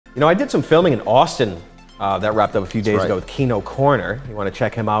You know, I did some filming in Austin that wrapped up a few days right. ago with Kino Corner. You want to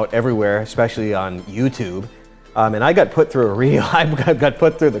check him out everywhere, especially on YouTube. And I got put through a real, I got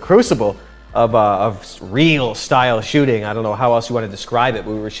put through the crucible of real style shooting. I don't know how else you want to describe it,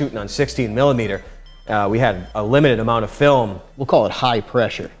 but we were shooting on 16 millimeter. We had a limited amount of film. We'll call it high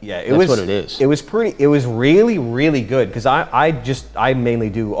pressure. Yeah, That's what it is. It was really, really good because I mainly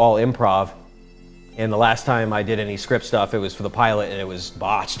do all improv. And the last time I did any script stuff, it was for the pilot and it was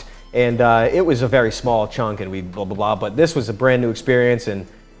botched. And it was a very small chunk and we blah, blah, blah. But this was a brand new experience and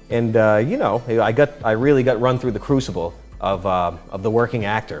you know, I really got run through the crucible of the working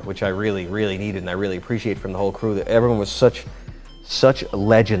actor, which I really, really needed and I really appreciate from the whole crew. That everyone was such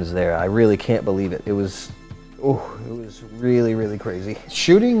legends there. I really can't believe it. It was really, really crazy.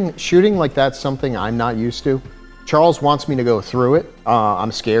 Shooting like that's something I'm not used to. Charles wants me to go through it.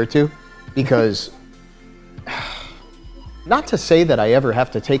 I'm scared to, because not to say that I ever have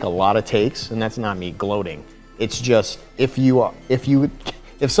to take a lot of takes, and that's not me gloating. It's just if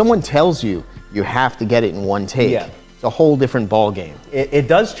someone tells you you have to get it in one take, yeah. It's a whole different ball game. It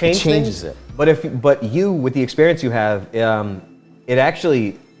does change it changes things, it. But you with the experience you have, it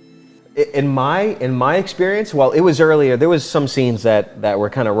actually, in my experience, well, it was earlier. There was some scenes that were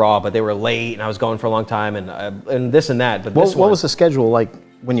kind of raw, but they were late, and I was going for a long time, and this and that. But what was the schedule like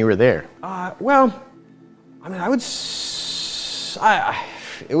when you were there? Well, I mean, it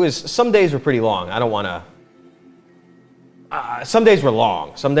was, some days were pretty long. I don't want to. Some days were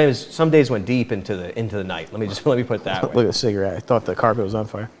long. Some days went deep into the night. Let me put it that way. Look at the cigarette. I thought the carpet was on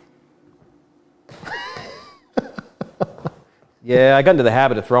fire. Yeah, I got into the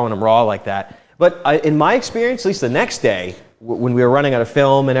habit of throwing them raw like that. But in my experience, at least the next day, when we were running out of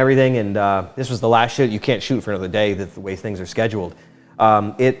film and everything, and this was the last shoot, you can't shoot for another day, the way things are scheduled.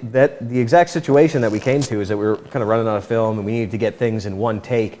 The exact situation that we came to is that we were kind of running out of film and we needed to get things in one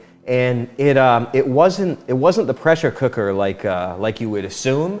take. And it wasn't the pressure cooker like you would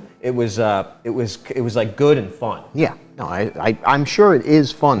assume. It was like good and fun. Yeah, no, I'm sure it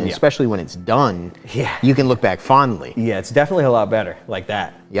is fun, yeah. Especially when it's done. Yeah, you can look back fondly. Yeah, it's definitely a lot better like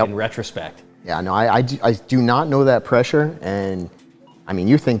that. Yep. In retrospect. Yeah, no, I do not know that pressure, and I mean,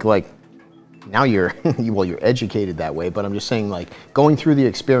 you think like now you're well, you're educated that way, but I'm just saying like going through the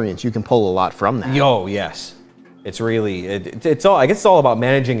experience, you can pull a lot from that. Yo, yes. It's really, it's all, I guess it's all about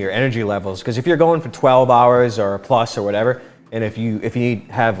managing your energy levels, because if you're going for 12 hours or plus or whatever, and if you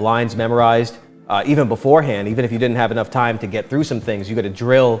have lines memorized, even beforehand, even if you didn't have enough time to get through some things, you got to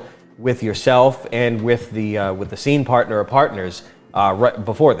drill with yourself and with the scene partner or partners right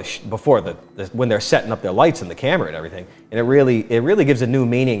before when they're setting up their lights and the camera and everything. And it really gives a new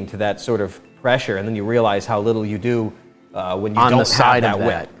meaning to that sort of pressure, and then you realize how little you do when you on don't the side have that of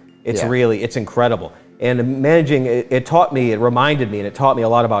wit. It's yeah. really, it's incredible. And managing, it reminded me, and it taught me a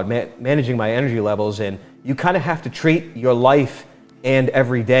lot about managing my energy levels. And you kind of have to treat your life and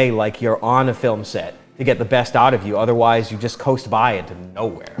every day like you're on a film set to get the best out of you. Otherwise, you just coast by into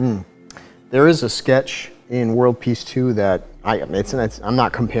nowhere. There is a sketch in World Peace 2 that I'm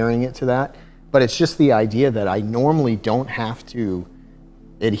not comparing it to that, but it's just the idea that I normally don't have to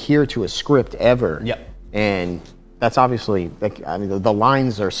adhere to a script ever. Yep. And that's obviously, like, I mean, the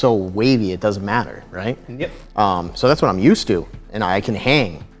lines are so wavy, it doesn't matter, right? Yep. So that's what I'm used to, and I can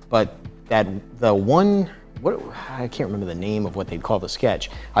hang. But the one, I can't remember the name of what they'd call the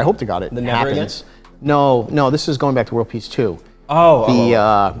sketch. I hope to God it happens. No, this is going back to World Peace 2.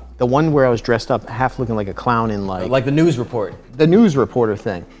 Oh. The one where I was dressed up, half looking like a clown in like the news report. The news reporter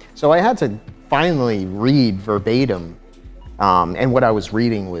thing. So I had to finally read verbatim. And what I was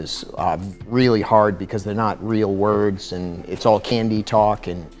reading was really hard because they're not real words and it's all candy talk.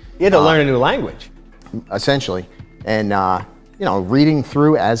 And you had to learn a new language. Essentially. And, you know, reading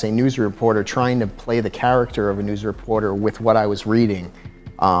through as a news reporter, trying to play the character of a news reporter with what I was reading,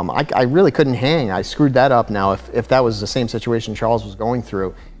 I really couldn't hang. I screwed that up now. If that was the same situation Charles was going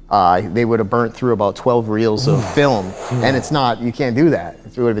through, they would have burnt through about 12 reels of film. And it's not, you can't do that.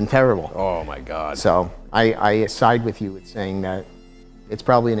 It would have been terrible. Oh my God. So I side with you with saying that it's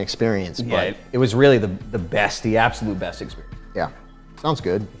probably an experience. Yeah, it was really the best, the absolute best experience. Yeah, sounds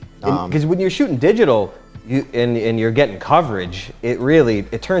good. Because when you're shooting digital and you're getting coverage,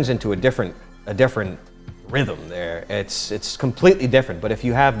 it turns into a different rhythm there. It's completely different. But if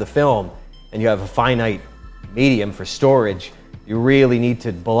you have the film and you have a finite medium for storage, you really need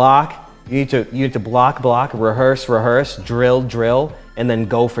to block. You need to block, rehearse, drill, and then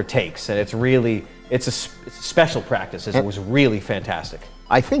go for takes. And it's a special practice. It was really fantastic.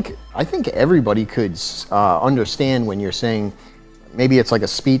 I think everybody could understand when you're saying, maybe it's like a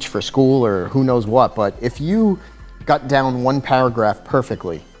speech for school or who knows what, but if you got down one paragraph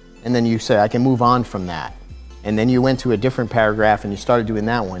perfectly and then you say, I can move on from that. And then you went to a different paragraph and you started doing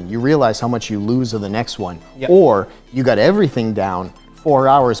that one. You realize how much you lose of the next one. Yep. Or you got everything down 4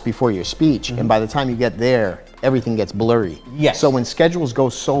 hours before your speech, and by the time you get there, everything gets blurry. Yes. So when schedules go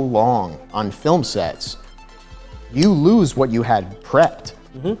so long on film sets, you lose what you had prepped.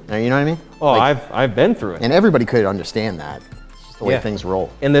 You know what I mean? Oh, I've been through it. And everybody could understand that. It's just the way things roll.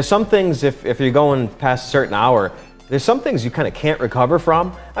 And there's some things, if you're going past a certain hour, there's some things you kind of can't recover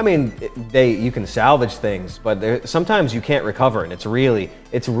from. I mean, you can salvage things, but sometimes you can't recover, and it's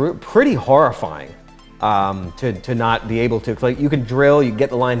pretty horrifying to not be able to. Like, you can drill, you get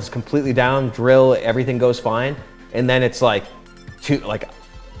the lines completely down, drill, everything goes fine, and then it's like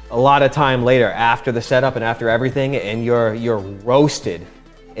a lot of time later after the setup and after everything, and you're roasted,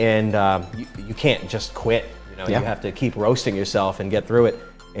 and you can't just quit. You know, you have to keep roasting yourself and get through it,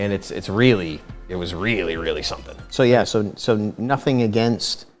 and it was really something. So yeah, so nothing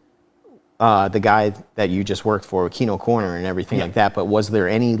against the guy that you just worked for, Kino Corner and everything like that, but was there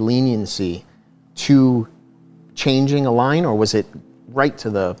any leniency to changing a line, or was it right to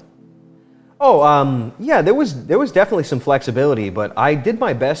the... Oh, yeah, there was definitely some flexibility, but I did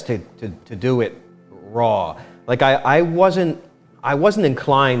my best to do it raw. Like, I wasn't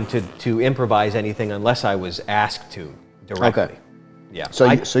inclined to improvise anything unless I was asked to directly. Okay. Yeah.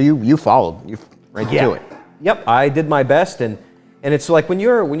 So you followed, you right to it. Yep, I did my best, and it's like when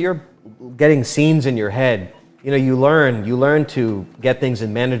you're getting scenes in your head, you know, you learn to get things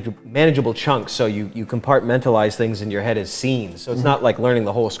in manageable chunks, so you compartmentalize things in your head as scenes. So it's not like learning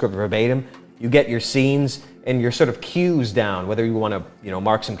the whole script verbatim. You get your scenes and your sort of cues down, whether you want to, you know,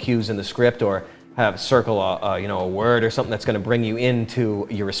 mark some cues in the script or have circle a word or something that's going to bring you into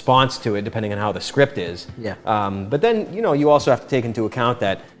your response to it, depending on how the script is. Yeah. But then, you know, you also have to take into account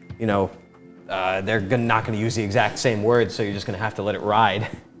that, you know, they're not going to use the exact same words, so you're just going to have to let it ride.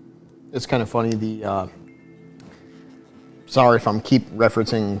 It's kind of funny, sorry if I'm keep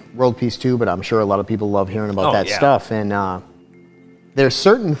referencing World Peace 2, but I'm sure a lot of people love hearing about that stuff. And there's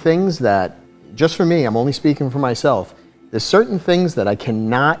certain things that, just for me, I'm only speaking for myself, there's certain things that I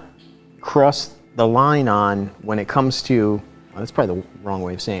cannot cross the line on when it comes to, well, that's probably the wrong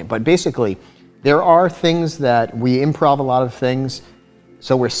way of saying it, but basically, there are things that we improv a lot of things.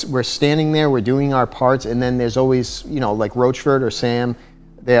 So we're standing there, we're doing our parts, and then there's always, you know, like Roachford or Sam,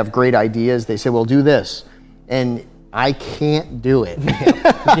 they have great ideas. They say, well, do this. And I can't do it.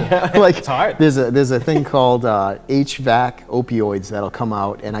 Like, it's hard. There's a thing called HVAC opioids that'll come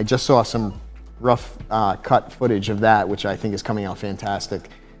out, and I just saw some rough cut footage of that, which I think is coming out fantastic.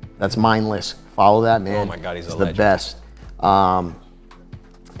 That's Mindless. Follow that, man. Oh my God, he's the legend. best.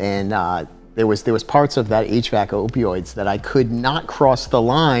 There was parts of that HVAC opioids that I could not cross the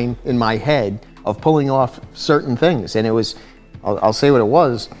line in my head of pulling off certain things, and it was, I'll say what it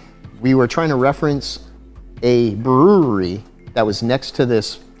was. We were trying to reference a brewery that was next to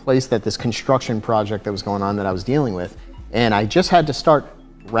this place, that this construction project that was going on that I was dealing with, and I just had to start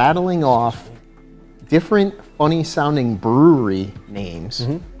rattling off different funny sounding brewery names,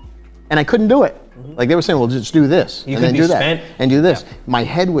 and I couldn't do it. Like, they were saying, well, just do this, and then do that, and do this. Yeah. My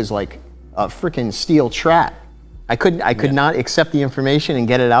head was like a freaking steel trap. I could not accept the information and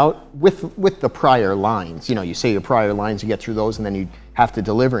get it out with the prior lines. You know, you say your prior lines, you get through those, and then you have to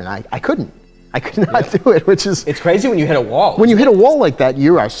deliver, and I couldn't. I could not do it, which is... It's crazy when you hit a wall. When you hit a wall like that,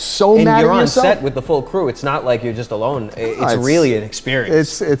 you are so mad at yourself. And you're on set with the full crew. It's not like you're just alone. It's really an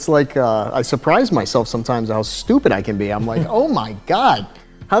experience. It's like, I surprise myself sometimes how stupid I can be. I'm like, oh my God,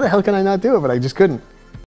 how the hell can I not do it? But I just couldn't.